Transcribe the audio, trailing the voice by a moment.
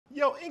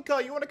Yo,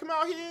 Inca, you want to come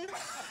out here?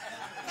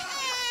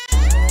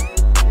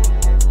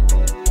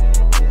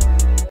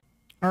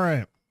 All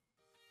right.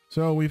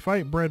 So we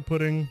fight Bread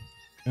Pudding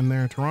and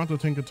their Toronto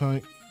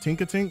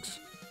Tinkatinks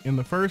in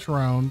the first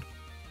round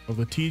of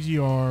the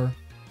TGR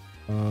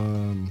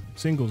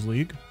singles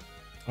league.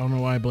 I don't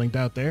know why I blinked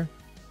out there.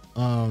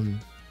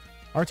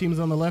 Our team is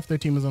on the left, their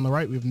team is on the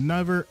right. We've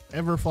never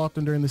ever fought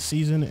them during the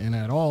season and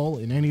at all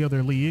in any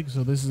other league.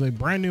 So this is a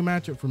brand new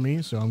matchup for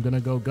me. So I'm going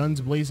to go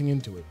guns blazing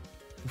into it.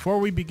 Before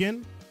we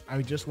begin,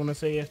 I just want to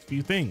say a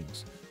few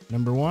things.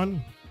 Number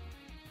one,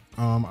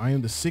 I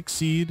am the 6th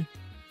seed,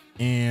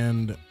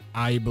 and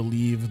I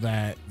believe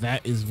that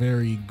is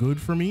very good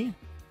for me,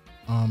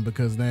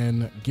 because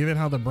then given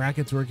how the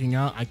bracket's working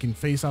out, I can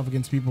face off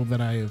against people that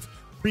I have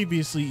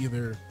previously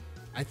either,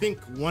 I think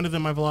one of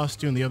them I've lost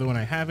to and the other one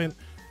I haven't.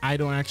 I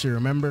don't actually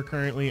remember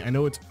currently. I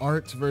know it's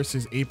Art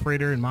versus Ape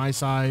Raider in my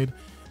side,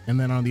 and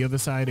then on the other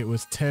side it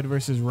was Ted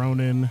versus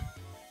Ronan,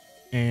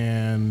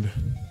 and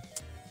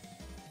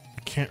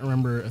I can't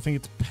remember. I think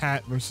it's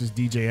Pat versus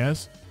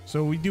DJS.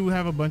 So we do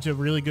have a bunch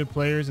of really good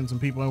players and some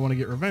people I want to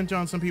get revenge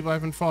on, some people I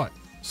haven't fought.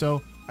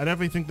 So I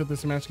definitely think that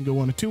this match can go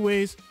one of two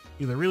ways,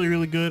 either really,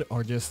 really good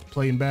or just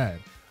plain bad.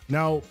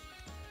 Now,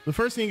 the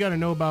first thing you got to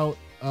know about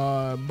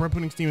Bread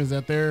Pudding's team is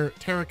that their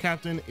Terra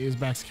Captain is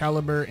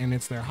Excalibur, and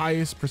it's their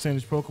highest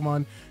percentage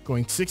Pokemon,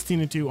 going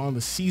 16-2 on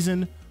the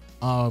season.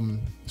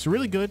 So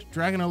really good.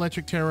 Dragon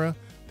Electric Terra.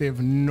 They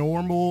have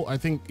normal, I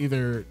think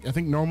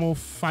normal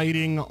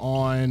fighting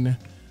on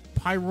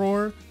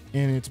Pyroar,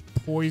 and it's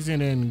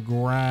poison and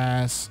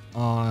grass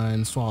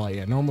on Swallow.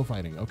 Yeah, normal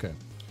fighting. Okay.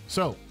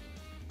 So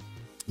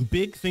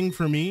big thing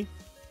for me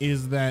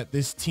is that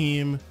this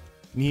team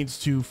needs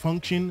to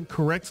function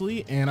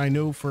correctly, and I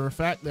know for a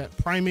fact that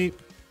Primate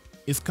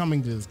is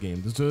coming to this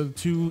game. Those are the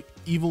two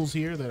evils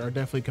here that are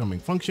definitely coming,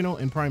 Functional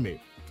and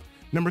Primate.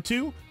 Number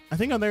two, I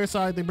think on their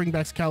side they bring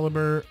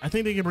Excalibur. I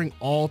think they can bring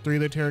all three of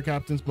their Terra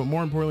Captains, but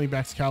more importantly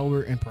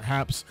Excalibur and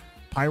perhaps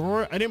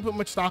Pyroar. I didn't put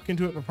much stock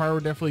into it, but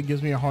Pyroar definitely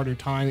gives me a harder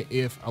time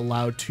if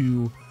allowed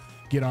to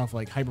get off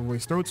like Hyper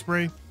Voice Throat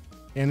Spray,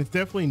 and it's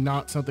definitely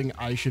not something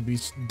I should be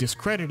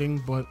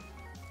discrediting, but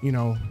you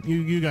know,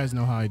 you guys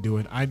know how I do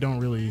it. I don't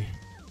really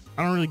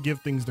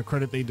give things the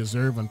credit they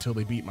deserve until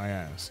they beat my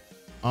ass.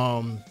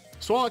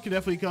 Swallow can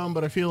definitely come,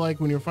 but I feel like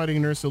when you're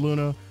fighting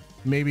Ursaluna,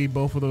 maybe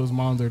both of those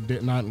mons are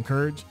not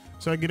encouraged.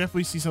 So I could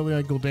definitely see something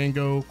like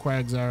Goldango,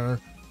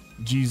 Quagsire,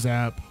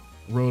 G-Zap,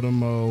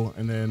 Rotom,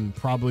 and then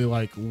probably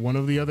like one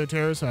of the other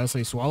Terras, so I'll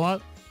say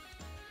Swalot.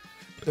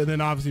 And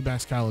then obviously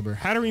Excalibur.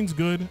 Hatterene's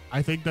good.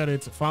 I think that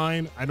it's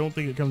fine. I don't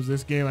think it comes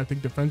this game. I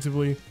think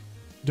defensively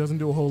doesn't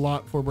do a whole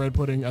lot for Bread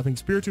Pudding. I think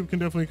Spiritomb can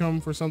definitely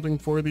come for something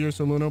for the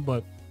Ursaluna,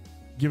 but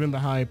given the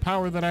high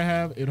power that I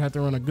have, it'd have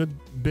to run a good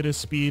bit of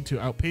speed to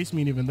outpace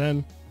me, and even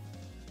then,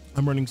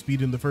 I'm running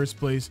speed in the first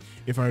place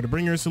if I were to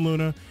bring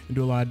Ursaluna and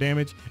do a lot of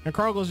damage. And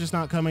Cargill's just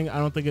not coming. I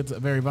don't think it's a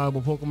very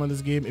valuable Pokemon in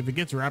this game. If it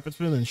gets Rapid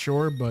Spin, then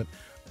sure, but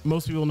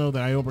most people know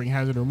that I don't bring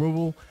hazard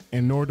removal,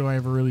 and nor do I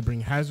ever really bring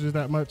hazards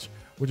that much,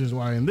 which is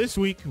why in this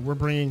week, we're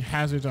bringing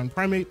hazards on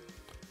Primate.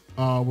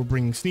 We're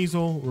bringing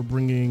Sneasel, we're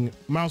bringing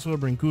Mousel,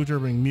 bring Goodra,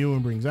 bring Mew,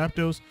 and bring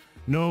Zapdos.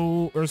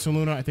 No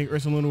Ursaluna. I think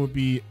Ursaluna would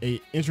be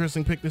a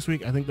interesting pick this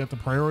week. I think that the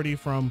priority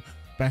from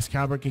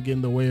Excalibur can get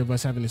in the way of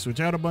us having to switch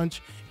out a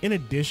bunch. In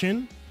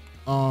addition,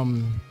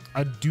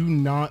 I do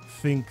not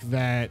think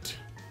that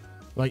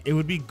like it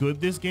would be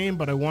good this game,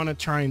 but I want to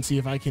try and see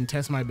if I can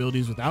test my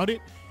abilities without it.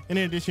 And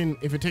in addition,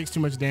 if it takes too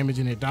much damage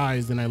and it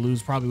dies, then I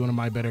lose probably one of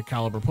my better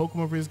caliber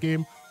Pokemon for this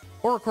game.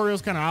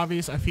 Oracorial's kind of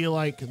obvious. I feel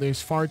like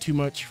there's far too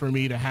much for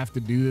me to have to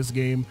do this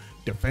game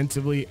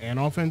defensively and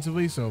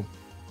offensively, so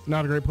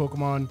not a great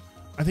Pokemon.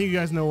 I think you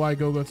guys know why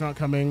Go-Go's not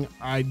coming.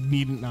 I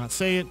needn't not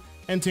say it.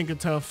 And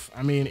Tinkatuff,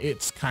 I mean,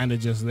 it's kind of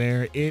just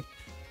there.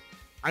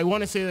 I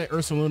want to say that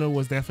Ursaluna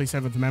was definitely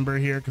 7th member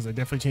here because I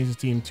definitely changed his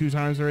team 2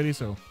 times already,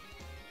 so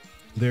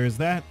there's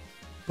that.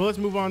 But let's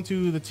move on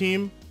to the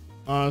team.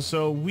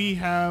 So we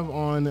have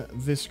on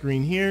this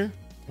screen here,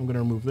 I'm going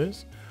to remove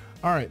this.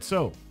 All right,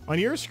 so on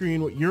your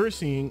screen, what you're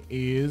seeing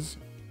is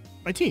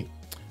my team.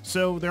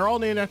 So they're all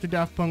named after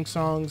Daft Punk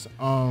songs.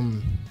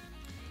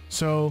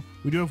 So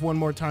we do have one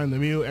more time, the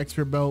Mew,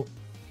 Expert Belt,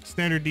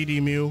 standard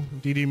DD Mew.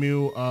 DD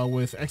Mew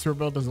with Expert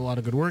Belt does a lot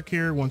of good work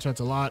here. One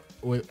shots a lot,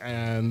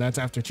 and that's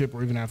after chip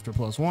or even after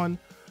 +1.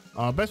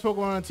 Best Pokemon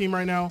on the team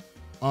right now.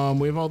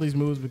 We have all these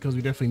moves because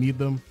we definitely need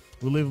them.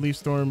 We live Leaf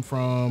Storm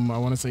from, I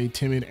want to say,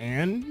 Timid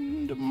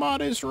and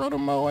Modest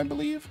Rotom, I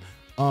believe,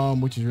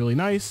 which is really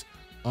nice.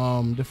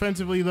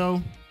 Defensively, though,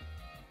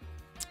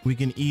 we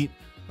can eat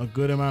a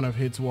good amount of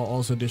hits while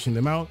also dishing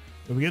them out.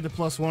 If we get the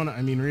 +1,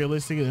 I mean,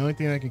 realistically, the only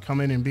thing that can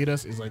come in and beat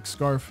us is like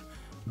Scarf,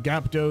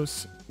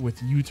 Gyarados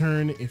with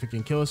U-turn if it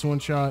can kill us one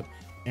shot,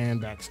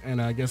 and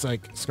I guess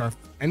like Scarf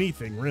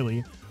anything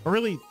really, or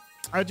really,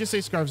 I'd just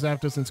say Scarf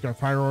Zapdos and Scarf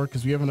Pyroar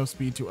because we have enough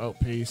speed to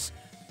outpace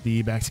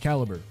the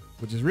Excalibur,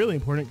 which is really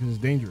important because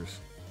it's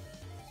dangerous.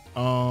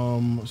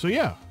 So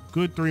yeah,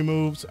 good 3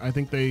 moves. I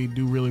think they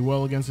do really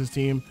well against this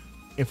team.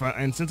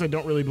 and since I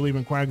don't really believe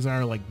in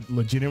Quagsire like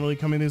legitimately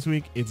coming this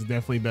week, it's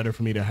definitely better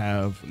for me to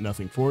have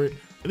nothing for it,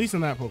 at least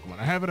on that Pokemon.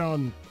 I have it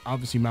on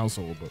obviously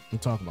Maushold, but we'll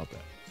talk about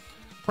that.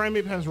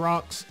 Primeape has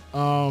rocks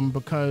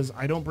because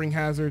I don't bring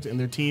hazards and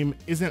their team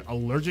isn't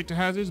allergic to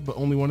hazards, but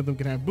only one of them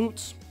can have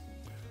boots.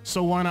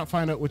 So why not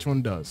find out which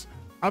one does?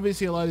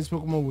 Obviously a lot of these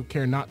Pokemon would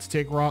care not to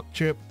take rock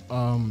chip,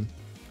 and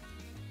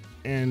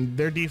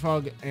their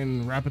defog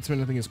and rapid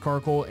spin I think is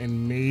Carkol,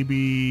 and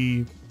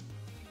maybe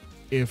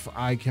if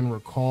I can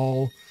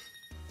recall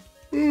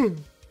Hatterene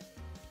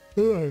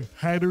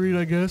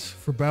I guess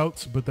for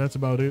bouts, but that's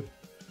about it.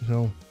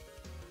 So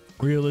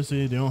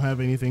realistically they don't have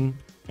anything,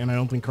 and I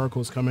don't think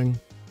Carkol is coming.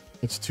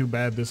 It's too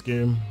bad this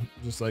game.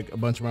 Just like a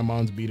bunch of my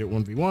mons beat it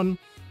 1v1.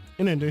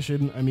 In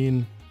addition, I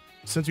mean,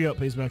 since we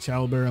outpace Max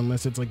Caliber,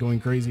 unless it's like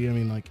going crazy, I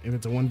mean, like if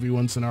it's a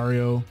 1v1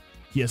 scenario,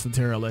 he has to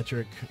Terra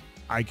Electric.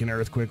 I can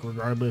Earthquake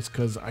regardless,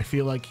 because I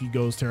feel like he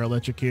goes Terra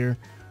Electric here.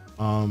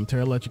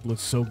 Terra Electric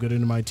looks so good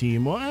into my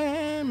team.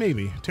 Well,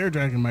 maybe. Terra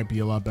Dragon might be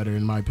a lot better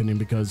in my opinion,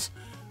 because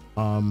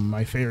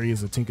my fairy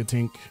is a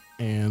Tinkatink,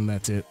 and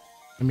that's it.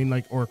 I mean,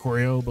 like, or a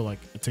Choreo, but like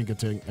a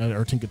Tinkatink,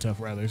 or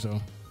Tinkatuff rather, so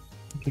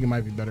I think it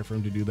might be better for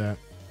him to do that.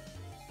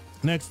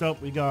 Next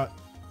up, we got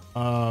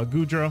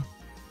Goodra.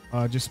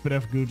 Just Spit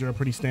F Goodra,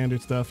 pretty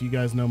standard stuff. You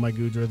guys know my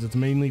Goodras. It's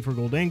mainly for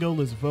Goldango,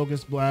 Lizard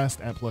Focus,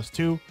 Blast at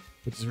 +2,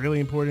 which is really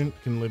important.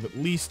 Can live at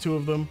least 2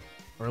 of them,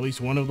 or at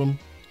least 1 of them.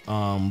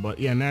 But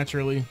yeah,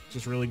 naturally,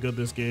 just really good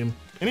this game.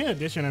 And in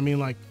addition, I mean,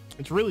 like,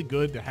 it's really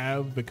good to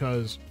have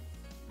because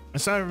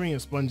aside from being a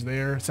sponge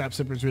there, Sap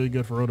Sipper is really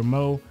good for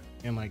Rotomo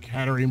and like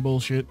Hatterene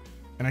bullshit.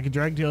 And I can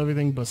Dragon Tail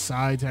everything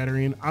besides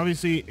Hatterene.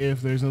 Obviously,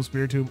 if there's no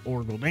Spiritomb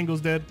or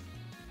Goldango's dead,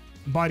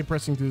 body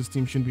pressing through this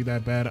team shouldn't be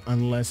that bad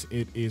unless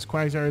it is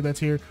Quagsire that's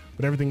here.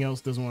 But everything else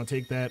doesn't want to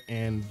take that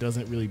and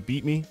doesn't really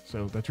beat me.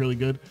 So that's really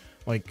good.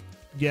 Like,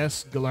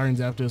 yes, Galarian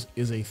Zapdos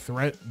is a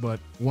threat,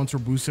 but once we're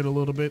boosted a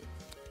little bit,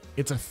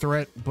 it's a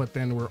threat, but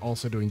then we're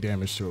also doing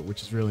damage to it,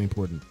 which is really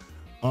important.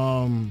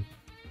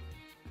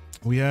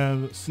 We have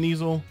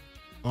Sneasel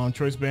on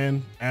Choice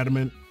Band,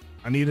 Adamant.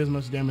 I need as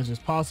much damage as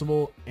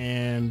possible,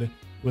 and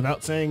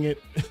without saying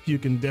it, you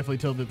can definitely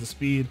tell that the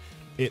speed,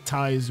 it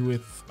ties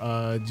with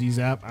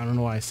G-Zap. I don't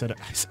know why I said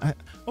it. I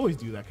always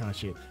do that kind of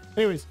shit.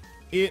 Anyways,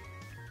 it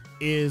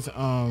is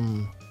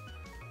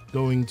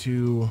going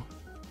to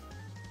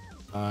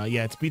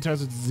yeah, it speed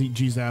ties with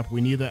G-Zap.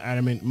 We need the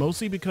Adamant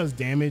mostly because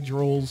damage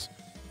rolls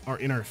are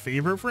in our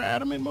favor for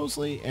Adamant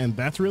mostly, and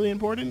that's really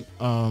important.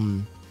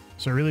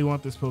 So I really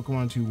want this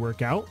Pokemon to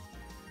work out.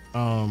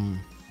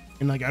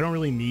 And like, I don't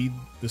really need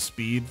the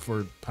speed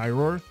for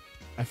Pyroar.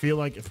 I feel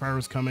like if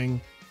Pyroar's coming,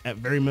 at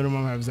very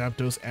minimum have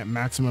Zapdos, at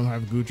maximum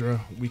have Goodra.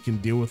 We can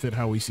deal with it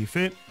how we see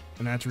fit,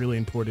 and that's really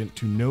important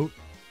to note.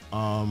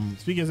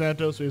 Speaking of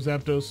Zapdos, we have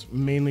Zapdos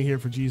mainly here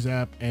for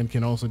G-Zap and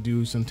can also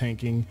do some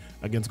tanking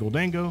against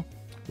Goldango,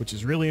 which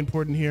is really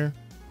important here.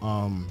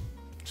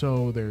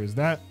 So there is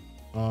that.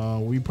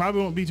 We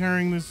probably won't be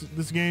tearing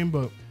this game,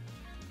 but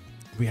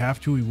if we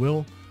have to, we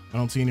will. I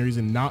don't see any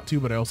reason not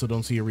to, but I also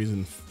don't see a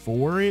reason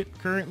for it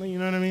currently. You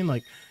know what I mean?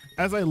 Like,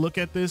 as I look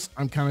at this,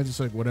 I'm kind of just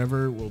like,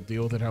 whatever, we'll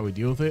deal with it how we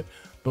deal with it.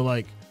 But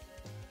like,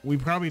 we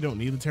probably don't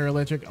need the Terra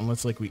Electric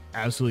unless like we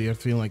absolutely have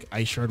to feel like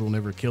Ice Shard will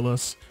never kill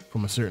us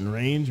from a certain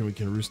range and we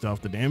can roost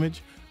off the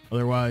damage.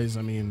 Otherwise,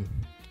 I mean,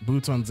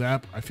 boots on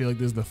Zap, I feel like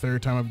this is the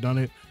 3rd time I've done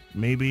it.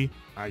 Maybe.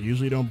 I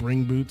usually don't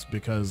bring boots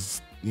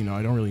because, you know,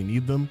 I don't really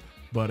need them.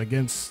 But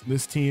against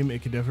this team,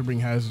 it could definitely bring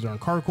hazards on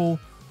Carkol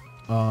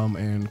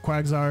and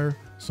Quagsire.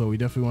 So we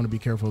definitely want to be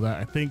careful of that.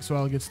 I think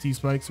Swallow gets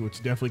T-Spikes, which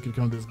definitely could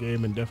come to this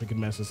game and definitely could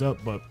mess us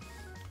up. But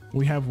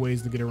we have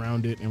ways to get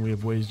around it, and we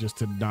have ways just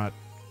to not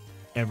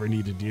ever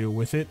need to deal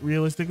with it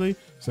realistically.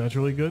 So that's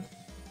really good.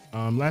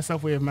 Last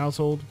up, we have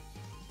Maushold.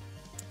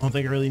 I don't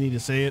think I really need to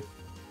say it.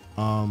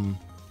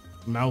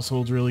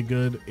 Mousehold's really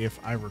good. If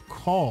I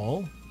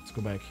recall, let's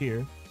go back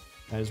here.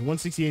 Has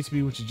 160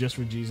 HP, which is just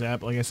for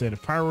G-Zap. Like I said,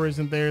 if Pyroar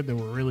isn't there, then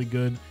we're really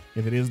good.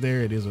 If it is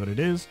there, it is what it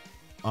is.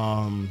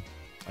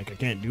 Like, I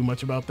can't do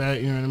much about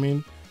that, you know what I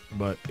mean?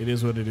 But it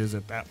is what it is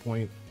at that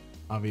point,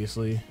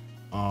 obviously.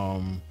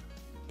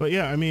 But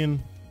yeah, I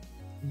mean,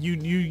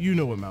 you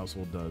know what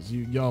Maushold does.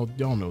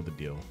 Y'all know the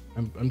deal.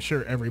 I'm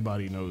sure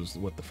everybody knows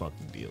what the fuck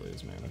the deal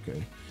is, man.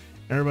 Okay,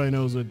 everybody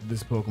knows what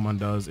this Pokemon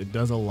does. It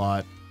does a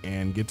lot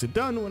and gets it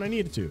done when I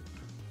need it to.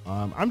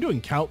 I'm doing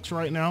Couch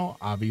right now,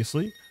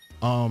 obviously.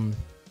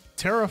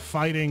 Terra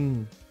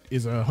Fighting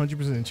is a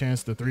 100%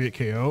 chance to 3-hit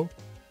KO.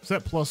 So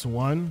that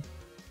 +1,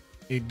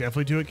 it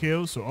definitely 2-hit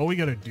KO. So all we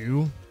gotta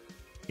do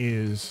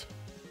is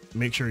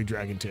make sure you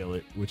Dragon Tail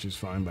it, which is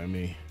fine by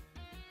me.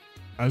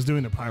 I was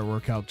doing a Pyro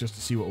workout just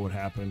to see what would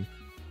happen.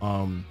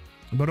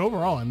 But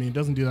overall, I mean, it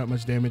doesn't do that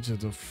much damage.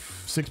 It's a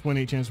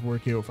 6.8 chance for 4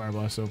 KO Fire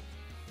Blast. So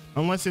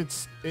unless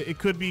it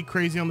could be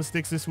crazy on the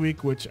sticks this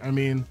week, which, I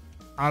mean,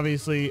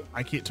 obviously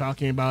I keep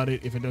talking about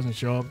it. If it doesn't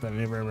show up, then I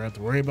never ever have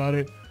to worry about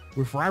it.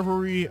 With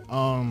Rivalry,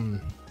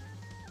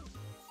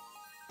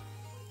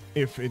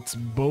 if it's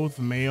both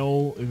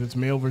male, if it's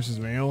male versus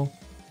male,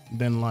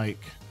 then like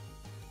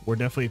we're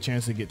definitely a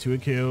chance to get 2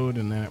 killed,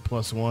 and then at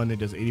 +1 it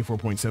does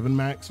 84.7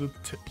 max with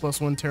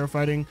 +1 Terra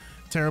Fighting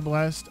Terra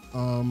Blast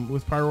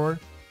with Pyroar.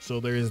 So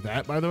there is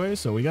that, by the way,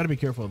 so we got to be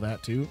careful of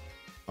that too.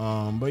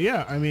 But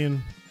yeah, I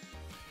mean,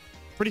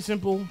 pretty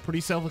simple,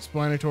 pretty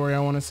self-explanatory, I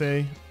want to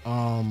say.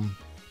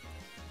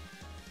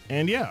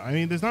 And yeah, I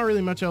mean, there's not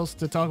really much else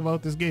to talk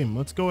about this game.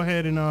 Let's go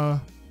ahead and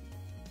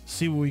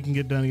see what we can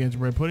get done against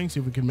Bread Pudding, see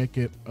if we can make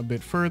it a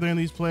bit further in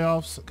these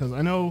playoffs, because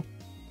I know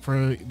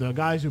for the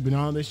guys who've been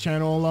on this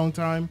channel a long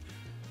time,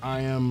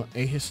 I am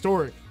a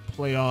historic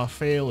playoff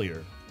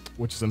failure,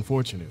 which is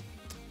unfortunate.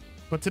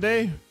 But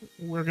today,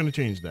 we're going to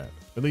change that.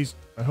 At least,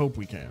 I hope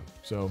we can.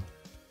 So,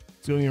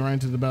 let's go right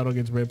into the battle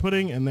against Bread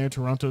Pudding and their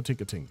Toronto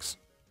Tinkatinks.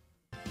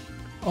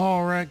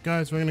 All right,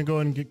 guys, we're going to go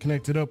ahead and get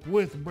connected up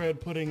with Bread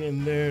Pudding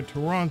and their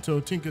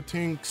Toronto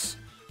Tinkatinks.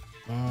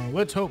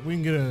 Let's hope we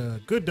can get a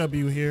good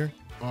W here.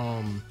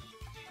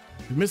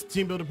 If you missed the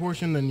team builder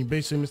portion, then you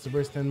basically missed the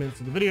first 10 minutes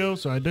of the video,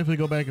 so I definitely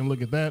go back and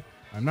look at that.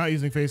 I'm not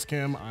using face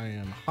cam. I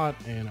am hot,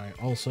 and I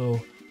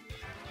also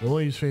will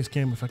use face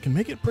cam if I can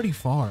make it pretty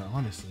far,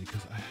 honestly,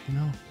 because you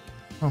know,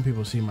 I want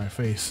people to see my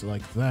face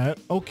like that.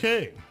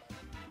 Okay.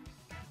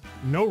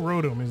 No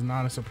Rotom is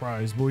not a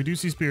surprise, but we do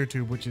see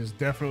Spiritomb, which is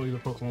definitely the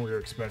Pokemon we were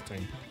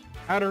expecting.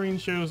 Hatterene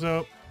shows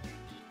up,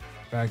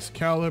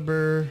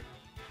 Excalibur,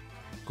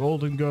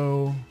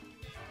 Goldengo,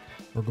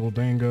 or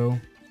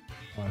Goldango,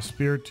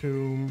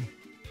 Spiritomb,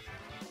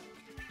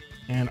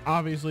 and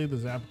obviously the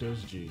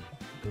Zapdos G,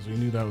 because we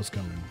knew that was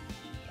coming.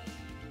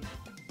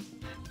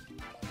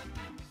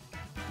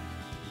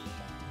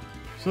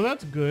 So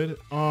that's good.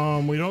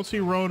 We don't see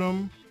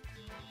Rotom.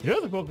 The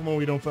other Pokemon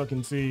we don't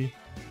fucking see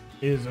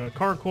is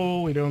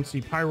Carkol. We don't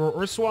see Pyro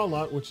or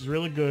Swalot, which is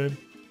really good.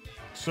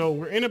 So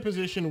we're in a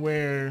position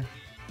where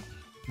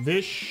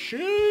this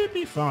should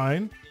be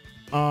fine.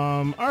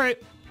 All right.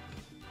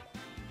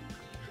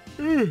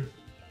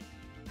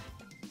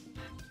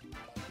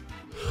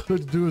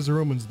 Let's do as the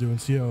Romans do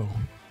and see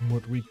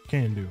what we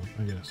can do,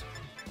 I guess.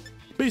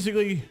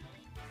 Basically,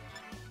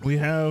 we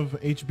have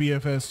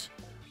HBFS.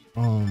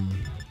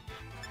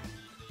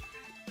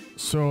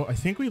 So I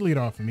think we lead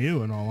off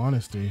Mew, in all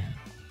honesty.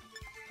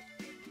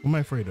 What am I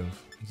afraid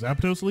of?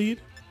 Zapdos lead?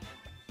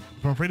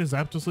 If I'm afraid of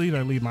Zapdos lead,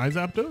 I lead my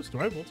Zapdos? Do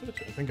I have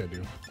Voltage? I think I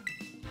do.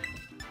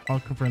 I'll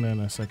confirm that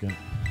in a second.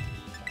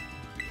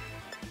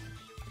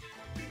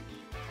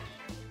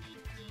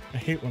 I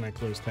hate when I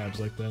close tabs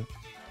like that.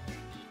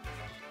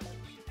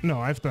 No,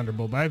 I have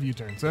Thunderbolt, but I have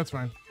U-turn, so that's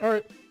fine. All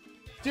right.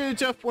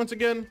 JHF, once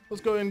again,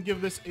 let's go ahead and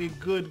give this a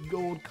good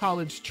gold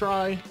college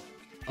try.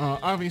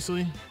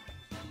 Obviously,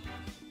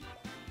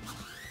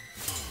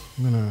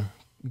 I'm gonna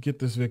get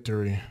this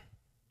victory.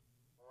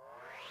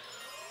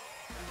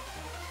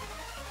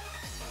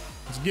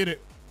 Let's get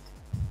it.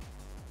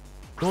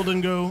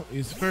 Goldengo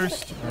is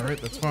first. All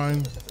right, that's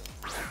fine.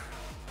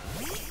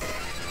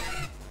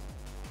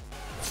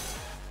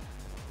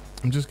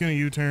 I'm just gonna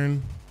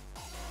U-turn.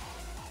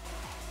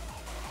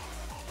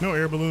 No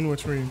air balloon,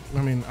 which I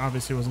mean,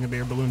 obviously it wasn't gonna be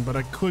air balloon, but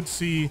I could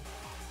see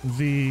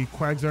the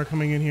Quagsire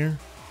coming in here.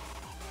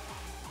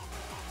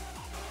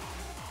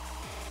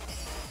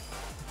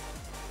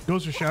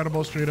 Goes for Shadow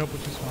Ball straight up,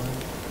 which is fine.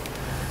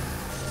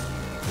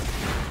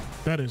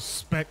 That is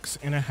specs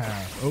and a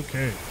half.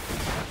 Okay.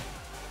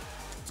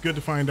 It's good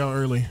to find out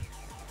early.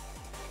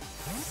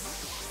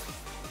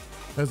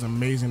 That's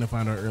amazing to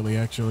find out early,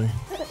 actually.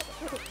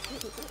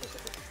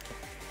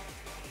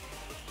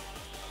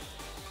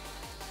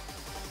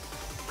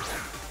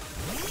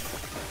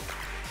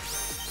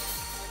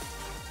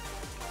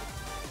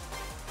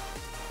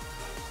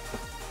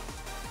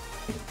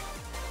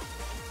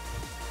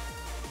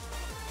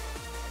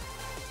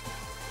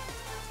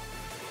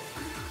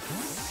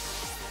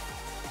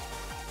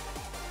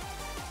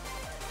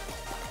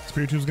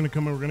 Spiritomb's gonna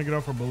come in. We're gonna get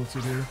off our bullet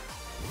suit here.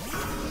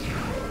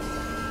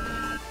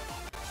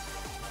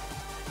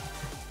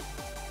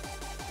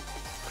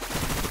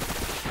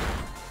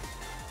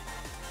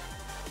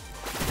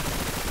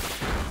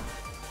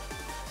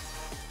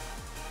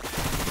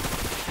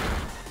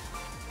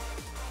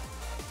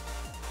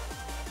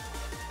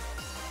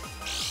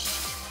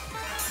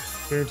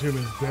 Spiritomb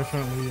is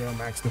definitely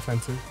max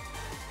defensive.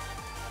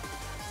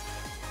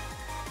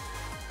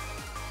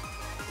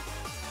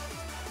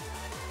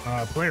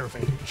 Player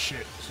fainting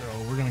shit, so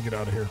we're gonna get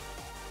out of here.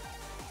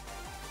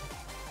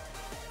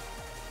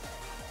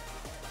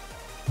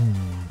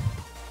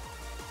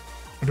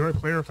 Do I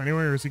player if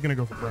anywhere, or is he gonna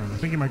go for burn? I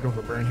think he might go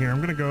for burn here. I'm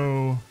gonna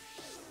go.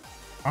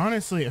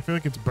 Honestly, I feel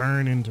like it's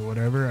burn into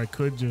whatever. I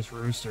could just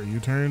roost or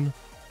U-turn.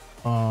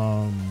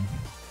 Well,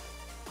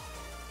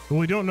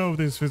 we don't know if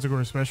this is physical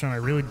or special, and I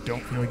really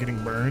don't feel like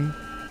getting burned.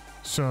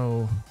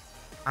 So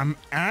I'm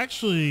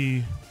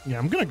actually, yeah,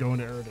 I'm gonna go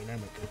into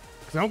aerodynamic.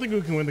 I don't think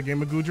we can win the game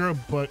with Goodra,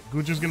 but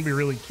Goodra's going to be a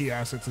really key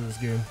asset to this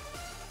game.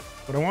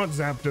 But I want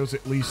Zapdos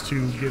at least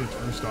to get its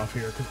first off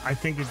here, because I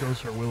think it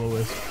goes for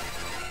Will-O-Wisp.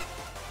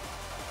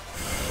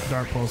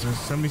 Dark Pulses.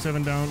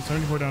 77 down,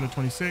 74 down to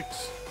 26.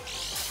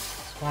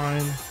 It's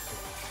fine.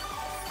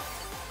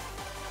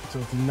 So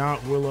it's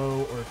not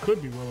Willow, or it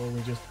could be Willow.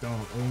 We just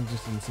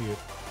didn't see it.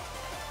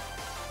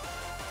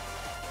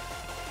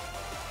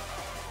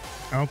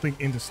 I don't think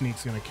Into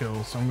Sneak's gonna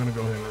kill, so I'm gonna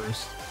go ahead and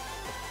roost.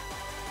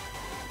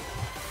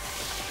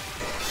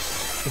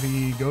 If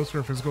he goes for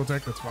a physical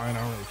attack, that's fine. I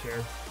don't really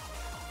care.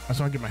 I just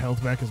want to get my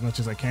health back as much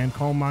as I can.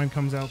 Calm Mind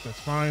comes out, that's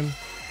fine.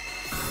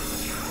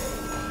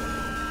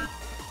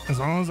 As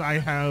long as I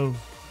have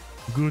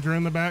Gudra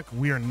in the back,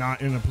 we are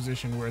not in a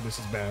position where this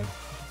is bad.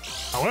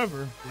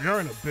 However, we are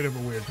in a bit of a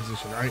weird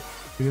position, right?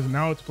 Because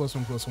now it's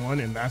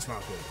 +1/+1, and that's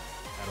not good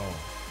at all.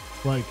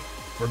 Like,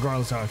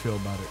 regardless how I feel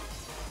about it.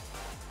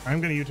 I'm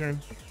gonna U-turn.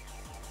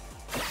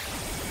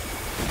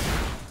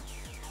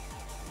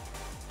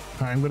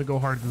 I'm gonna go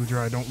hard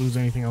Gudra. I don't lose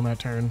anything on that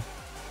turn.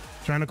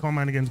 Trying to Calm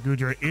Mind against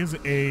Gudra is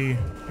a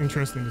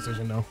interesting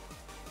decision though.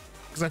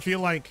 Because I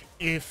feel like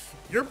if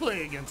you're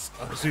playing against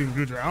a Pursuing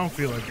Gudra, I don't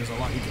feel like there's a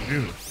lot you can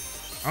do.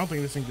 I don't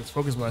think this thing gets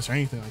Focus Blast or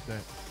anything like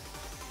that.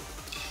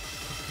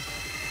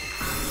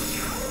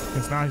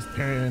 It's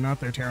not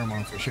their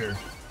Terramon for sure.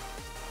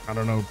 I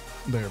don't know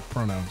their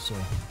pronouns, so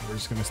we're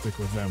just gonna stick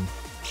with them.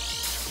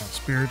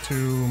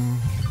 Spiritomb.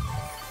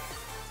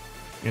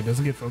 It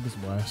doesn't get Focus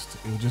Blast.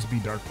 It would just be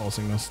Dark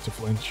Pulsing us to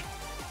flinch.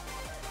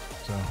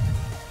 So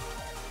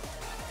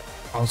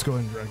I'll just go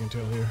ahead and Dragon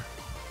Tail here.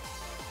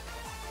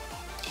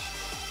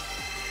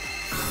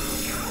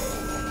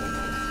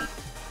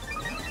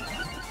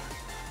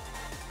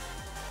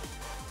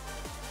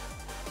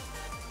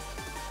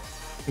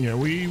 Yeah,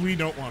 we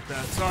don't want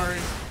that. Sorry.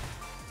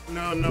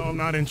 No, I'm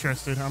not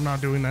interested. I'm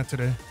not doing that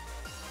today.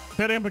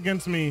 Pet Amp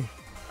against me.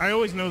 I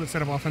always know that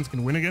Set Up Offense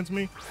can win against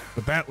me,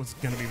 but that was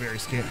going to be very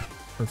scary.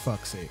 For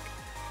fuck's sake.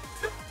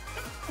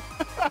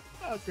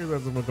 Okay,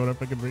 that's what going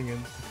up I can bring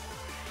in.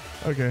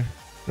 Okay,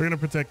 we're going to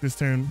protect this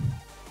turn.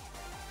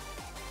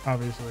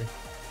 Obviously.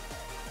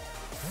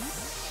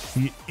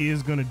 He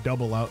is going to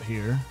double out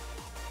here.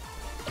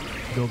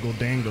 Go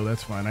Dango,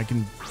 that's fine. I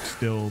can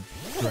still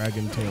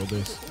Dragon Tail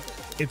this.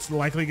 It's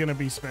likely going to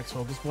be Specs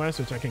Focus Blast,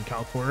 which I can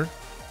calc for.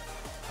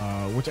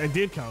 Which I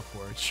did calc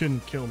for. It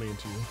shouldn't kill me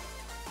into.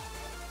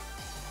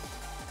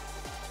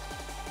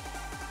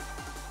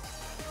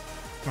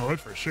 Oh,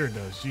 it for sure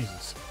does.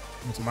 Jesus.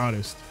 It's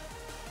modest.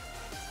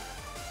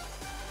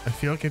 I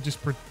feel like I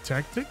just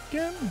protect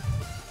again?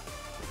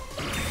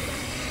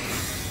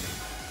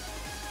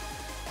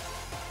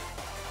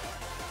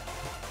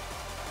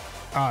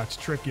 Ah, it's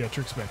Trick. Yeah,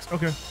 Trick Specs.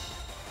 Okay.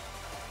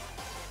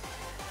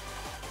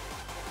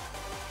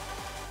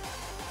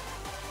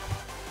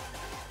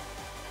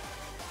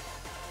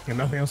 And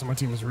nothing else on my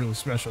team is really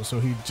special, so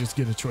he'd just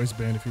get a choice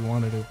band if he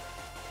wanted it.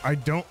 I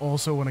don't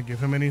also want to give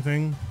him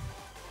anything,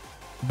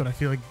 but I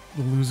feel like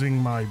losing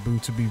my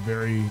boots would be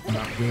very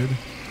not good.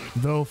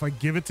 Though if I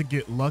give it to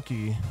Get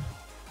Lucky,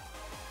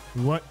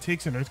 what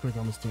takes an Earthquake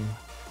on this team?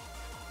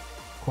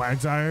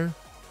 Quagsire,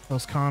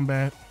 plus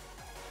Combat.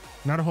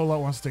 Not a whole lot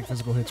wants to take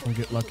physical hits from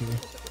Get Lucky.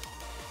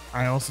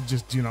 I also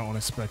just do not want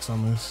to Specs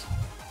on this.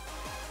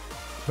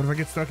 But if I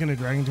get stuck into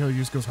Dragon Tail,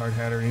 just goes Hard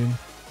Hatterene.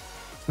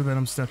 So then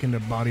I'm stuck into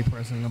Body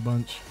Pressing a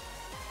bunch.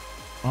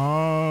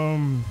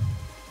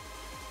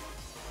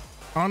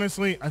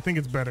 Honestly, I think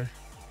it's better.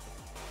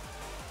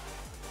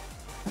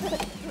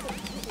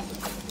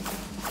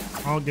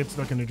 I'll get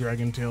stuck into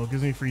Dragon Tail.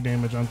 Gives me free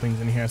damage on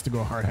things, and he has to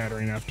go Hard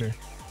Hatterene after.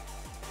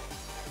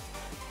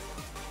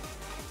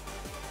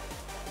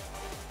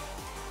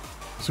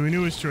 So we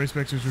knew his Choice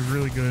Specs, which was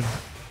really good.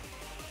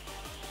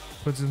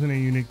 Puts us in a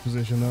unique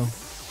position, though.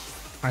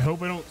 I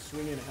hope I don't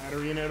swing in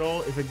Hatterene at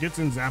all. If it gets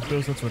in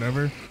Zapdos, that's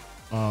whatever.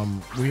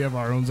 We have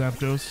our own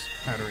Zapdos.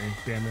 Hatterene,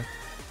 damn it.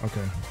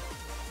 Okay.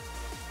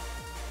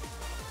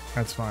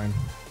 That's fine.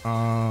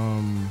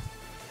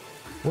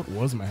 What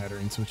was my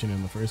Hatterene switching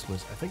in the first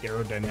place? I think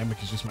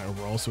Aerodynamic is just my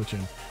overall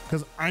switching.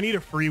 Because I need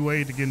a free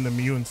way to get into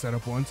Mew and set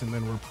up once, and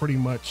then we're pretty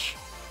much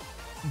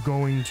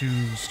going to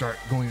start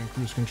going in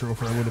cruise control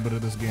for a little bit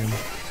of this game.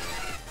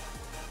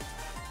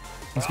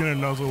 It's going to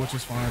Nuzzle, which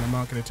is fine. I'm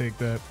not going to take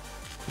that.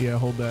 Yeah,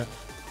 hold that.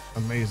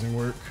 Amazing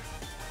work.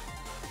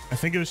 I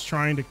think it was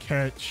trying to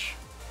catch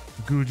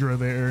Gudra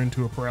there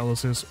into a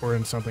paralysis or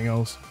in something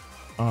else.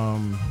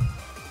 I'm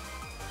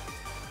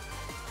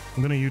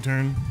gonna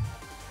U-turn.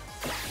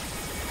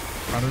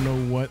 I don't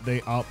know what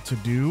they opt to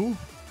do.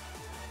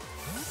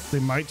 They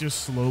might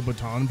just slow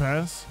Baton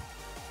Pass.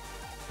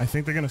 I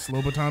think they're gonna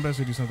slow Baton Pass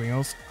or do something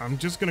else. I'm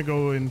just gonna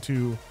go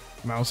into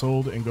Mouse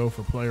Hold and go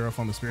for Player Off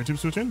on the Spirit Tube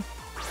switch in.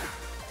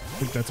 I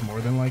think that's more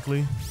than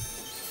likely.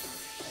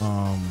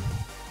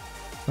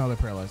 No, they're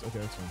paralyzed. Okay,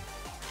 that's fine.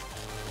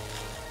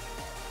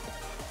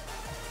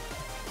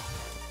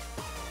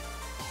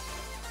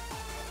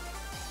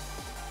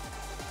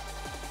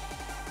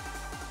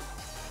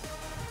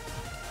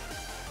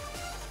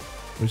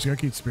 We just gotta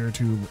keep Spirit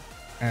Tube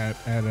at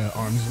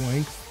arm's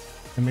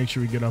length and make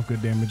sure we get off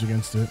good damage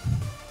against it.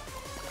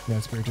 Yeah,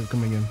 Spirit Tube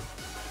coming in.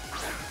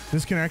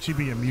 This can actually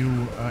be a Mew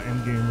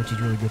end game, which is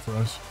really good for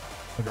us.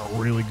 Like a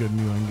really good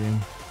Mew end game.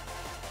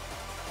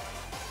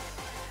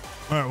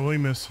 All right, well, we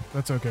miss.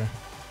 That's okay.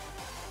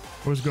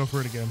 We'll just go for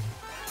it again.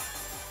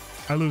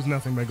 I lose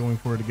nothing by going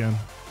for it again.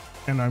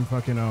 And I'm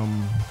fucking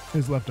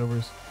his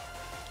leftovers.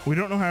 We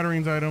don't know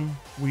Hattering's item.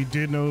 We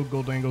did know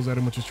Goldango's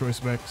item, which is choice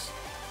specs.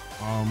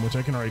 Which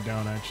I can write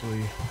down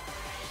actually.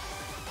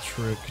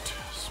 Tricked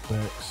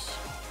specs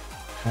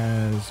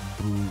has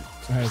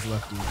boots, has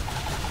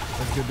lefties.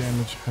 That's good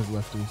damage, has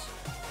lefties.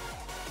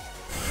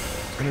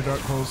 Inner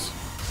Dark Pulse.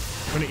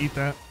 I'm gonna eat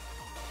that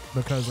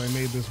because I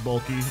made this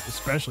bulky,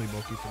 especially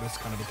bulky for this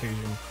kind of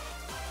occasion.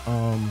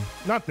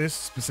 Not this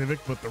specific,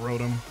 but the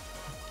Rotom.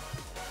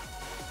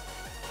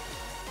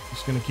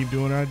 Just gonna keep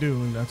doing what I do,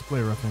 and that's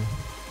play roughing.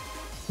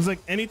 It's like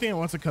anything that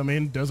wants to come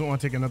in doesn't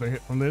want to take another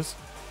hit from this,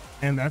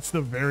 and that's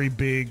the very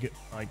big,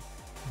 like,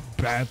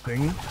 bad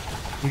thing.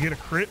 We get a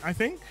crit, I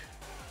think.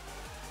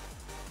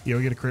 Yeah,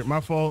 we get a crit.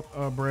 My fault,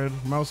 Bread.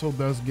 Mousehold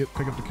does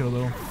pick up the kill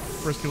though.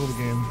 First kill of the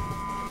game.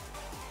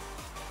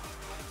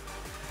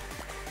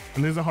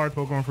 And this is a hard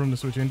Pokemon for him to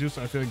switch into,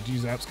 so I feel like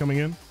G-Zap's coming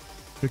in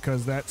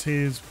because that's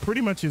his pretty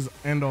much his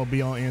end-all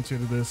be-all answer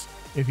to this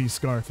if he's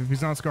Scarf. If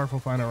he's not Scarf, we'll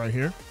find out right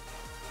here.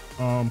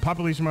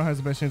 Population Mount has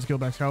the best chance to kill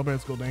back Caliber.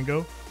 It's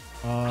Goldango.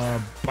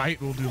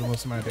 Bite will do the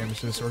most amount of damage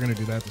to this, so we're gonna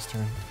do that this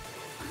turn.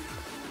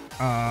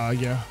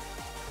 Yeah.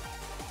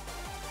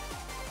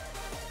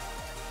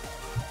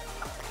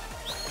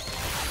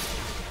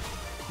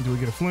 Do we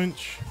get a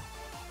flinch?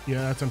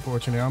 Yeah, that's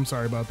unfortunate. I'm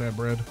sorry about that,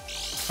 Bread.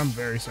 I'm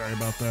very sorry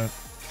about that.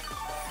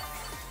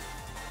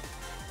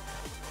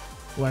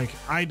 Like,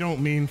 I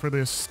don't mean for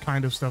this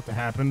kind of stuff to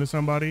happen to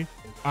somebody.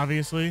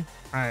 Obviously,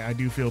 I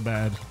do feel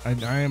bad.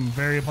 I am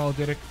very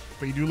apologetic,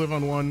 but you do live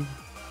on one,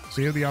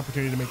 so you have the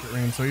opportunity to make it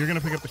rain. So you're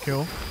gonna pick up the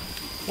kill.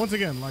 Once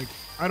again, like,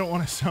 I don't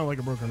want to sound like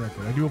a broken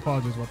record. I do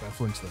apologize about that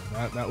flinch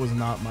though. That was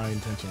not my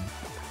intention.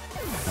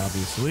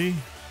 Obviously,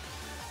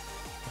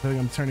 I feel like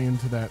I'm turning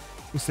into that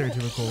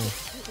stereotypical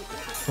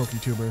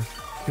PokeTuber.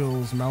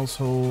 Kills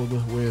Mousehold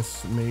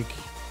with make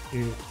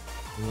it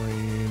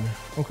rain.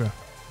 Okay.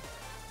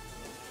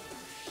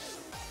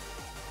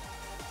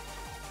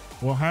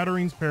 Well,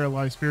 Hattering's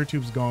paralyzed,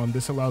 Spiritube's gone.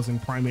 This allows him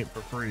Primate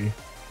for free.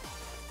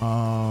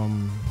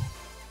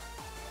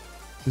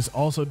 This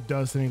also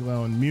does technically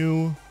allow in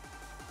Mew.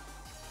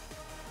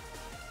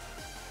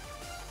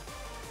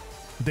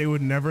 They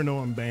would never know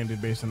I'm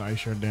banded based on Ice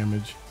Shard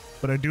damage.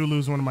 But I do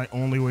lose one of my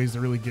only ways to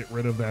really get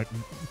rid of that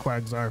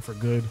Quagsire for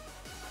good.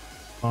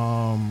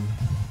 I'm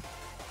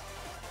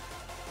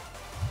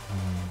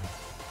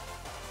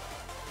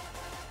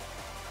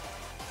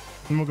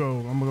gonna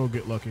go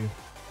get lucky.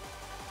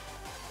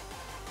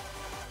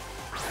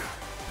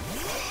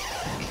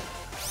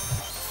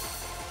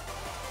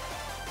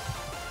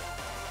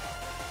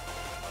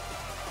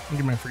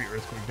 Get my free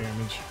earthquake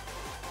damage.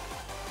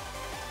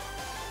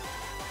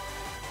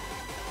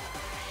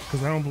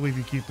 Because I don't believe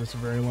you keep this for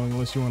very long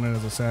unless you want it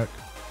as a sack.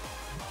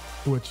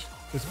 Which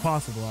is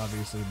possible,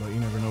 obviously, but you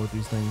never know with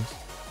these things.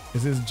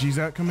 Is this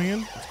G-Zap coming in?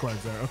 It's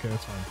Quagsire. Okay,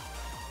 that's fine.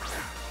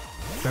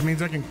 That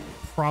means I can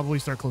probably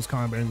start close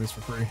combating this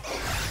for free.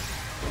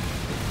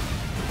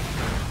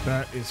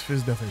 That is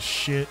Fizdef as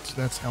shit.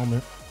 That's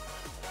Helmet.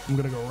 I'm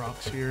gonna go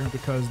Rocks here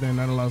because then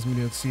that allows me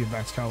to see if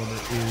Excalibur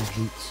is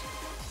Boots.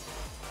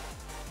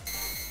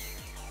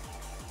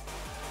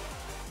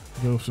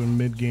 Go for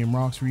mid-game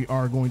Rocks. We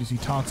are going to see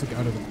Toxic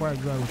out of the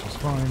Quagsire, which is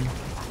fine.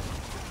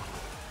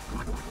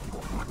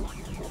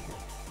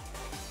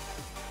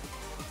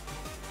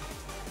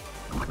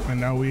 And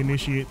now we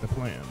initiate the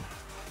plan.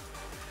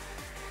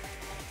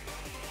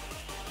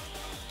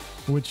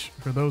 Which,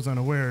 for those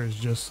unaware, is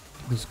just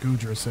this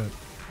Goodra set.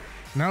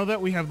 Now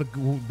that we have the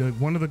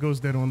one of the goes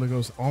dead, one of the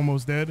goes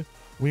almost dead,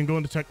 we can go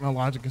into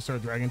Technologic and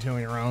start Dragon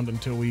Tailing around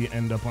until we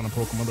end up on a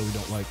Pokemon that we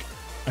don't like.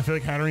 I feel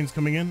like Hattering's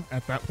coming in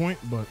at that point,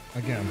 but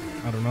again,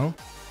 I don't know.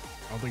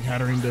 I don't think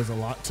Hattering does a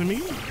lot to me.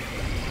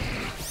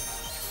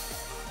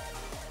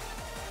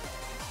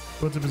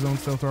 Puts up his own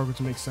Stealth Rock,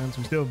 which makes sense.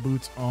 We still have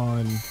Boots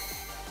on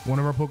one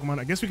of our Pokemon.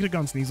 I guess we could have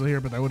gone Sneasel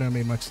here, but that wouldn't have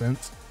made much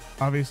sense,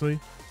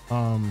 obviously.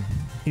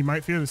 He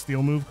might fear the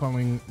Steel move,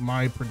 calling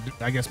my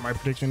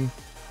prediction,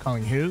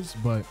 calling his,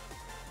 but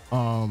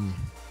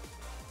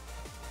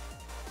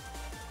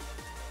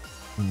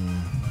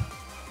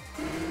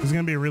This is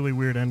going to be a really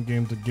weird end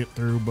game to get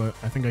through, but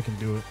I think I can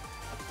do it.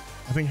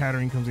 I think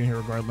Hattering comes in here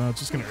regardless. No, it's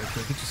just going to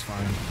Earthquake, which is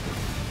fine.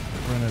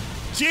 We're going to...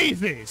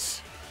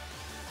 Jesus!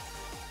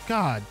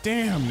 God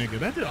damn, nigga.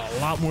 That did a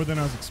lot more than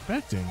I was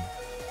expecting.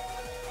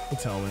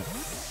 Let's Helmet.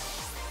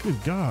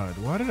 Good God.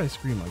 Why did I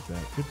scream like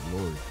that? Good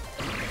Lord.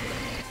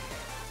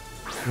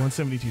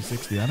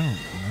 172.60. I don't know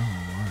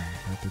why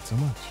that did so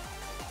much.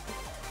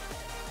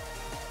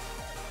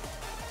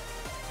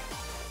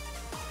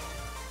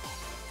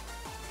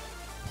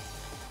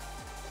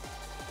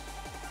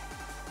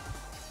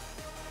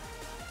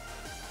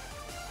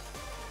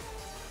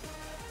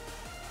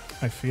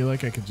 I feel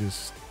like I could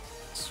just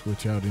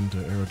switch out into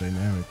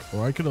Aerodynamic,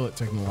 or I could have let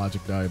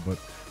Technologic die, but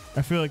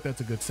I feel like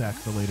that's a good sack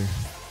for later.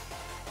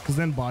 Because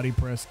then Body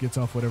Press gets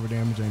off whatever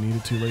damage I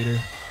needed to later,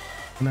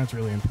 and that's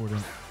really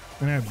important.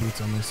 And I have Boots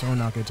on this, so we're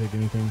not going to take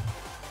anything.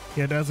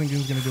 Yeah, Dazzling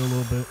Goon's going to do a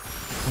little bit.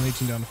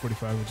 118 down to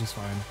 45, which is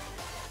fine.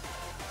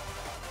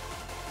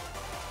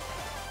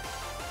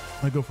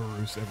 I go for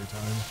Roost every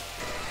time.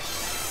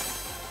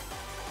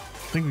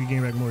 I think we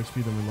gained back more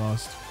HP than we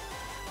lost.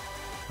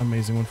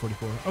 Amazing,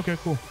 144. Okay,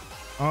 cool.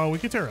 We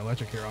could tear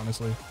electric here,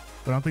 honestly,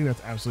 but I don't think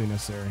that's absolutely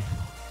necessary.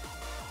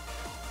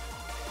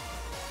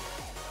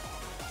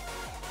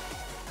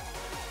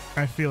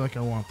 I feel like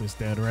I want this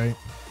dead, right?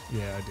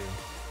 Yeah, I do.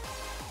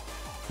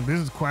 If this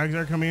is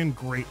Quagsire coming in,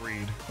 great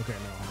read. Okay,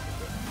 no, I'm not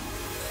dead.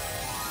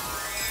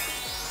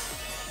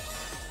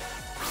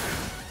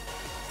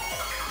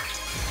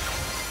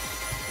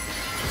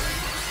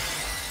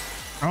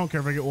 I don't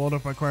care if I get walled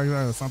up by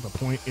Quagsire, that's not the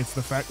point. It's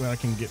the fact that I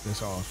can get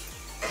this off.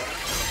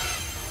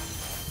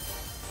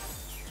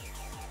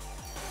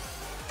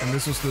 And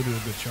this will still do a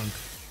good chunk.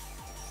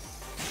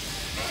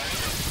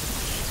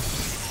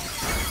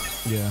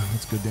 Yeah,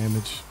 that's good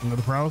damage.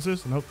 Another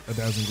paralysis? Nope, a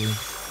dazzling gleam.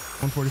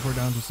 144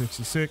 down to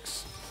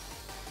 66.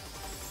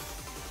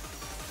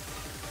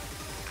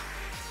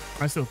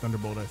 I still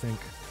Thunderbolt, I think.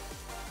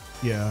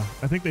 Yeah,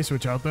 I think they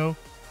switch out though,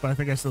 but I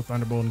think I still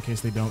Thunderbolt in case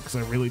they don't, because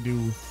I really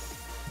do.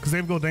 Because they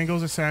have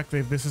Goldango's a sack, they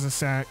have this is a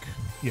sack.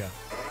 Yeah.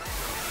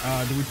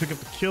 Do we pick up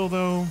the kill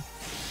though?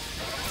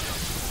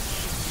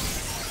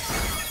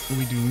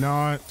 We do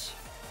not.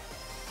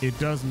 It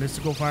does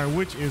Mystical Fire,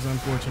 which is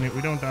unfortunate.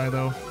 We don't die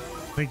though.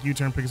 I think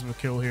U-turn picks up a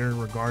kill here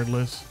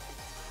regardless.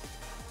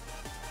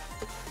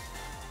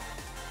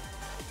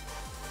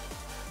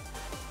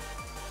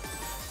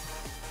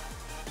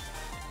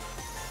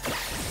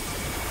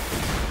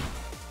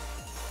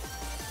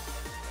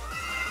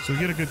 So we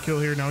get a good kill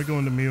here. Now we go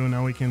into Mew, and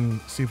now we can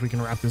see if we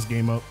can wrap this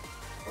game up.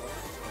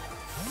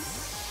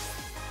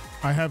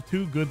 I have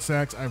 2 good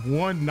sacks. I have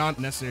 1 not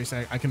necessary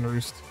sack. I can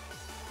Roost.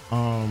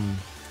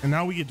 And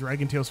now we get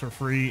Dragon Tails for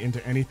free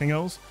into anything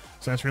else.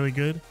 So that's really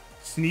good.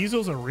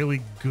 Sneasel's a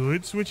really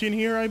good switch in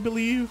here, I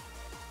believe.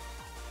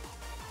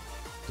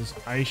 Does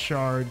Ice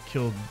Shard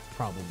kill?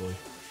 Probably.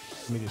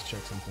 Let me just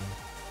check something.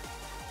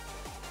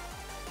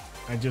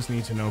 I just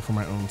need to know for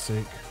my own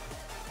sake.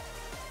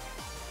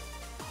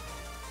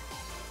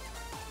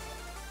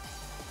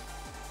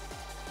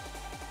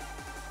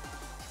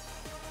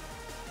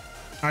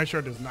 Ice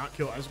Shard does not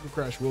kill. Icicle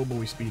Crash will, but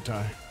we speed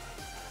tie.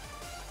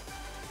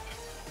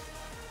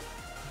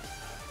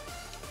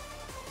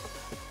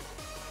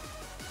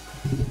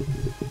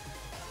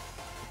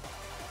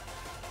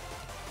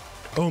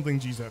 I don't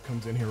think GZAP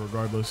comes in here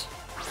regardless.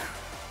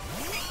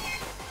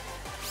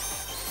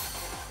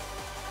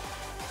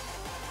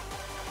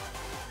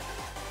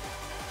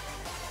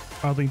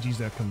 I don't think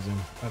GZAP comes in.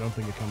 I don't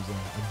think it comes in.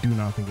 I do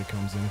not think it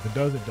comes in. If it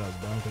does, it does,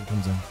 but I don't think it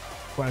comes in.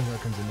 Quagsire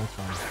comes in, that's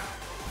fine.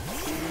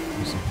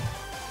 We'll see.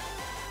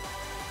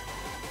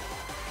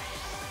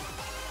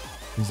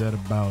 He's at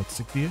about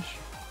 60-ish.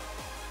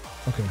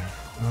 Okay.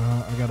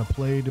 I gotta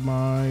play to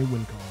my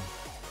win con.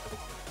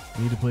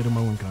 Need to play to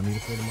my win con. Need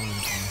to play to my win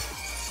con.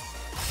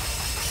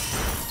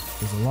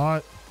 There's a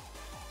lot.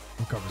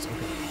 Recovers. Okay.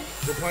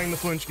 We're playing the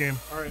flinch game.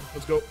 All right,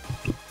 let's go.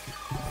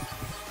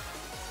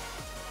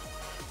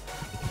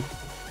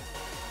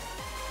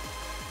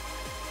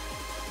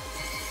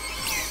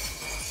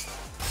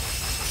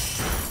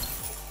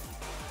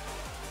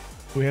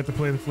 We have to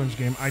play the flinch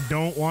game. I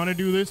don't want to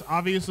do this.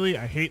 Obviously,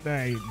 I hate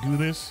that I do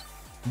this,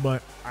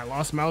 but I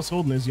lost mouse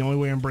hold, and it's the only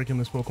way I'm breaking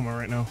this Pokemon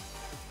right now.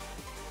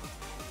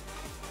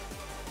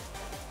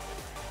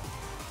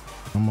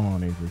 Come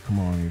on, Avery. Come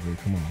on, Avery.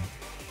 Come on.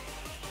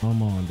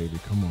 Come on, baby.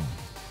 Come on.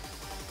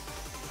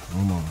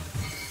 Come on.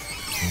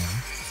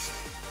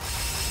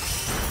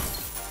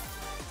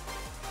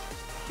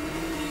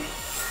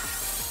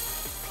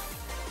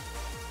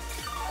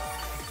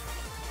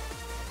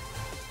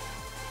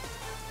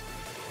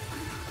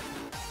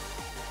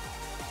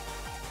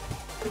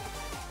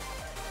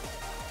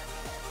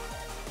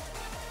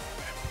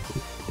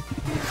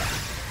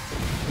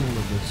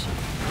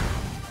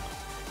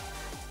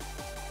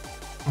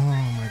 Oh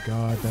my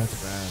god,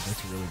 that's bad.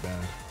 That's really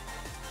bad.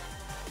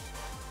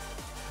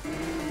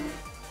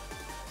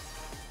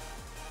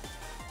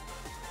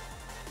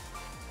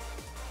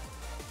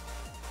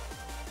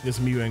 This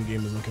Mew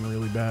endgame is looking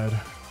really bad.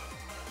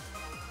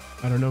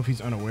 I don't know if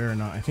he's unaware or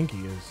not. I think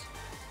he is,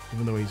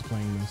 even though he's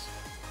playing this.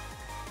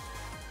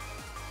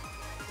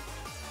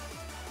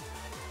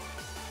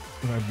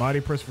 If I body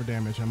press for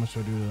damage, how much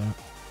do I do to that?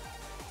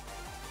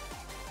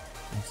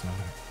 That's not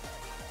it.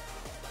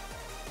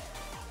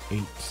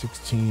 8,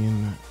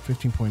 16,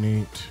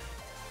 15.8.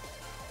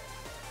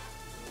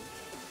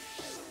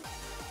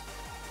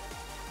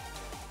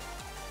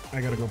 I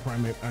gotta go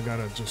primate. I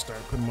gotta just start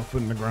putting my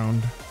foot in the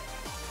ground.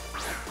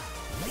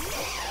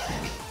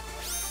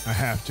 I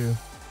have to,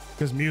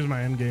 because Mew's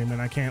my end game,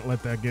 and I can't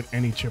let that get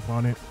any chip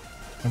on it.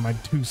 And my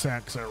 2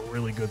 sacks are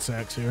really good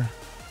sacks here.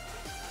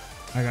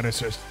 I gotta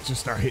just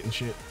start hitting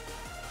shit.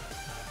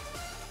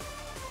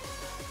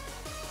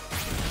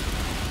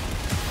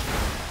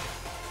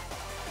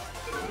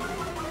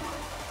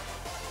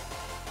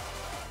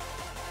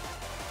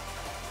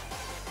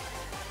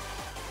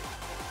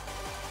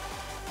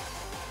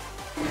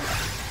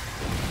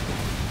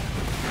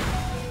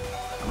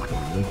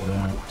 Live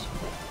that.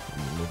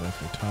 Live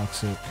after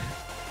toxic.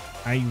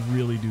 I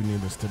really do need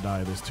this to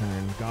die this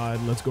turn.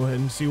 God, let's go ahead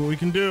and see what we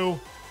can do.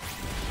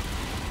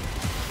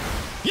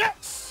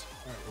 Yes!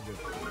 All right, we're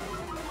good.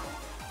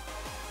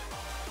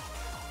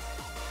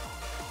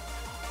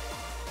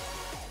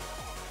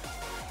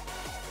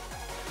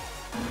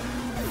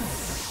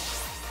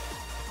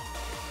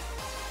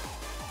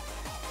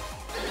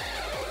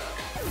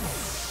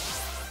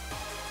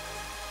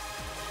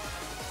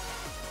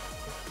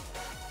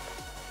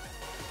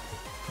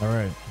 All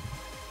right.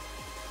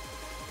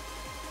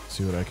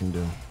 See what I can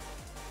do.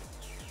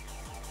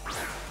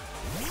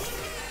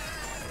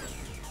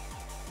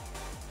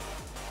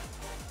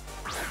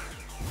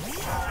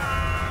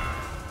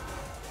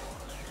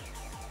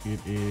 It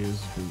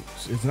is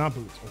boots. It's not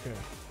boots. Okay.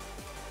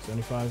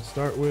 75 to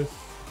start with.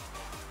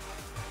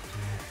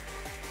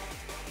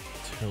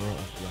 Terra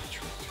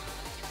Electric.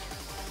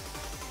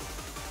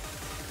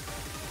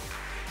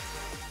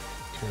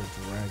 Terra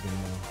Dragon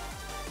though.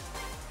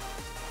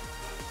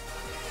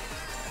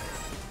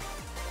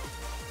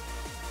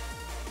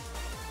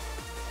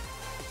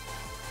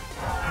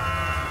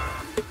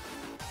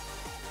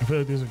 I feel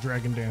like there's a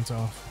Dragon Dance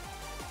off.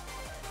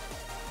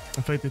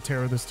 I feel like they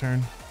Terra this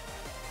turn.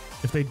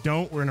 If they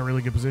don't, we're in a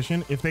really good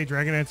position. If they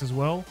Dragon Dance as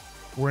well,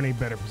 we're in a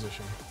better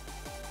position.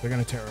 They're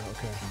gonna Terra,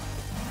 okay.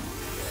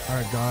 All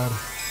right, God.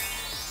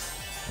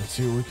 Let's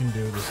see what we can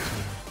do this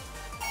time.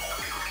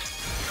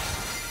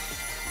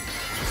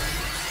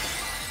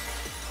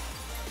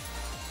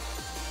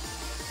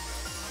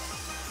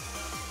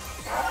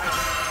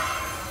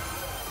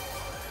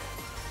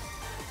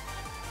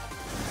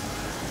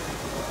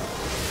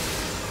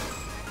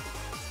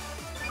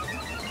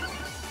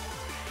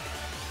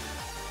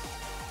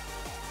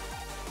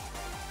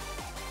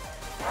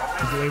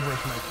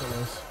 Glaverush might kill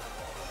us.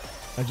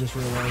 I just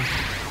realized.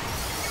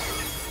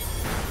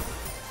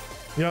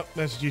 Yep,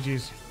 that's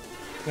GG's.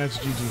 That's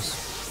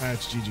GG's.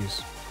 That's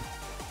GG's.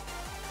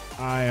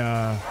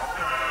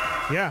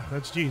 Yeah,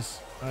 that's G's.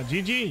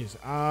 GG's.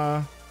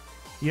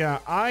 Yeah,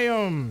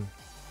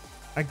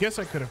 I guess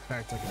I could have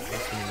packed like an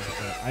S move,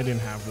 but I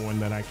didn't have one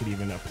that I could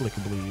even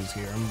applicably use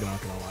here. I'm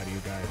not gonna lie to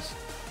you guys.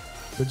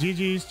 So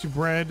GG's to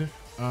Bread.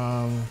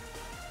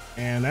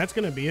 And that's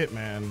gonna be it,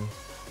 man.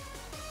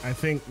 I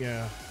think,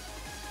 yeah.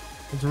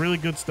 It's really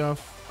good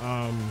stuff.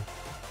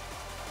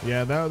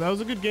 Yeah, that was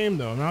a good game,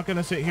 though. I'm not going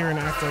to sit here and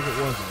act like it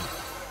wasn't.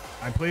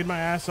 I played my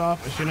ass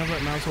off. I shouldn't have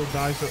let Mousehold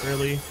die so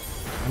early.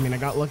 I mean, I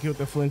got lucky with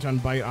the flinch on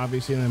Bite,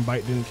 obviously, and then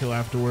Bite didn't kill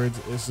afterwards.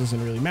 This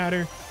doesn't really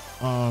matter.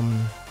 But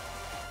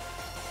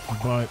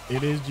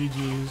it is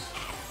GG's.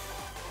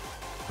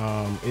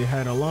 It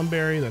had a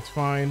Lumberry. That's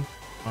fine.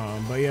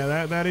 But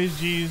yeah, that is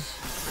G's.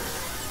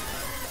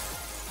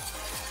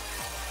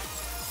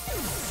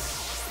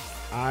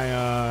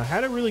 I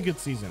had a really good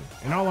season.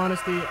 In all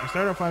honesty, I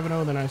started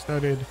 5-0, then I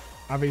started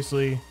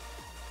obviously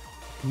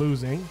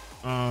losing.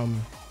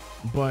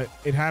 But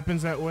it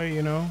happens that way,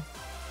 you know.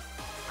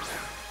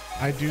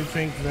 I do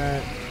think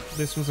that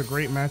this was a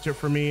great matchup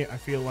for me. I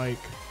feel like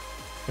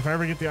if I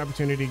ever get the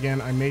opportunity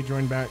again, I may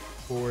join back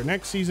for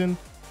next season.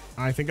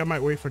 I think I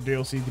might wait for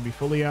DLC to be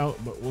fully out,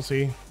 but we'll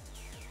see.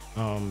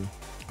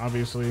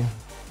 Obviously.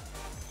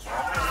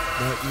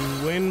 But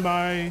you win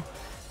by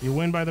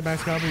the back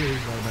scalper, you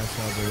lose by the back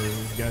scalper.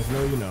 If you guys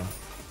know, you know.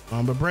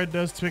 But Bread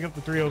does pick up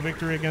the 3-0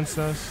 victory against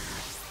us.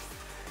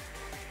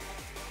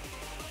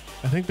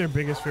 I think their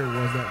biggest fear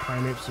was that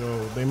Primate,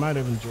 so they might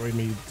have enjoyed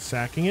me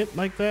sacking it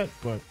like that,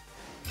 but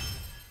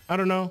I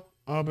don't know.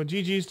 But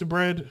GG's to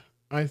Bread.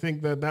 I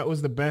think that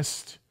was the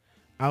best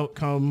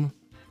outcome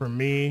for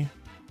me.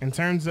 In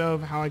terms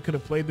of how I could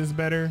have played this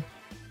better,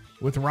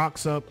 with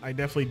rocks up, I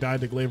definitely died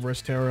to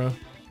Glaverush Terra,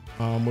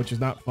 which is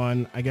not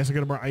fun. I guess I could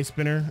have brought Ice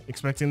Spinner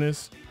expecting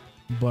this,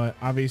 but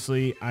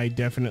obviously I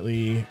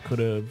definitely could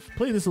have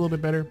played this a little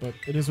bit better, but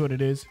it is what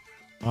it is.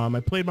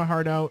 I played my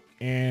heart out,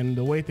 and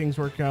the way things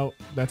work out,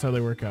 that's how they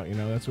work out. You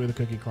know, that's the way the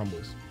cookie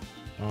crumbles.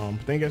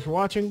 Thank you guys for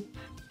watching.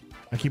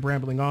 I keep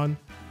rambling on.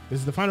 This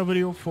is the final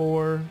video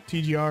for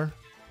TGR.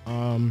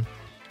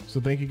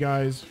 So thank you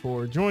guys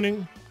for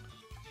joining.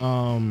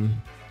 And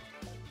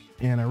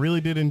I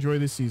really did enjoy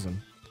this season.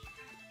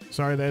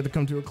 Sorry that I had to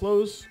come to a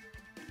close,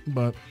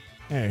 but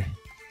hey,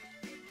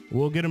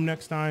 we'll get them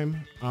next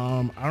time.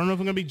 I don't know if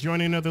I'm gonna be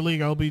joining another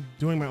league. I'll be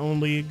doing my own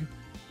league.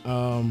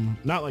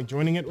 Not like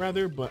joining it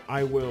rather, but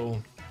I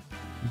will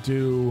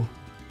do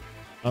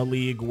a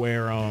league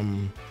where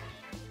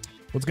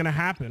what's gonna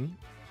happen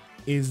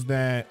is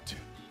that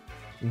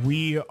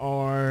we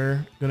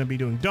are gonna be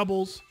doing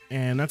doubles,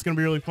 and that's gonna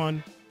be really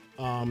fun.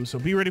 So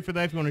be ready for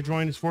that if you want to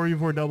join. It's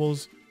 4v4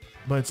 doubles,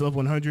 but it's level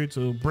 100,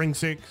 so bring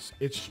 6.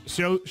 It's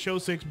show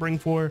 6, bring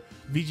 4.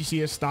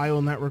 VGCS style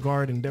in that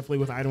regard, and definitely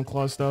with item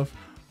clause stuff,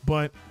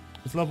 but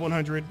it's level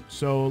 100,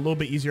 so a little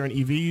bit easier on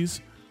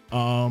EVs.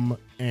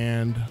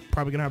 And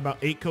probably gonna have about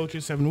 8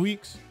 coaches, 7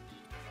 weeks,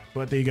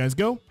 but there you guys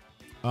go.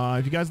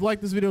 If you guys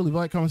like this video, leave a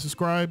like, comment,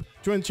 subscribe,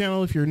 join the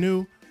channel if you're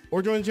new,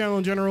 or join the channel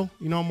in general.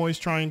 You know, I'm always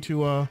trying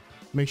to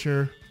make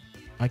sure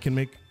I can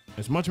make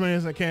as much money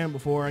as I can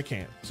before I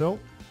can't. So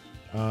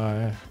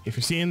if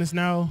you're seeing this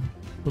now,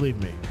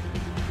 believe me,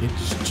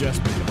 It's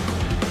just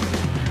begun.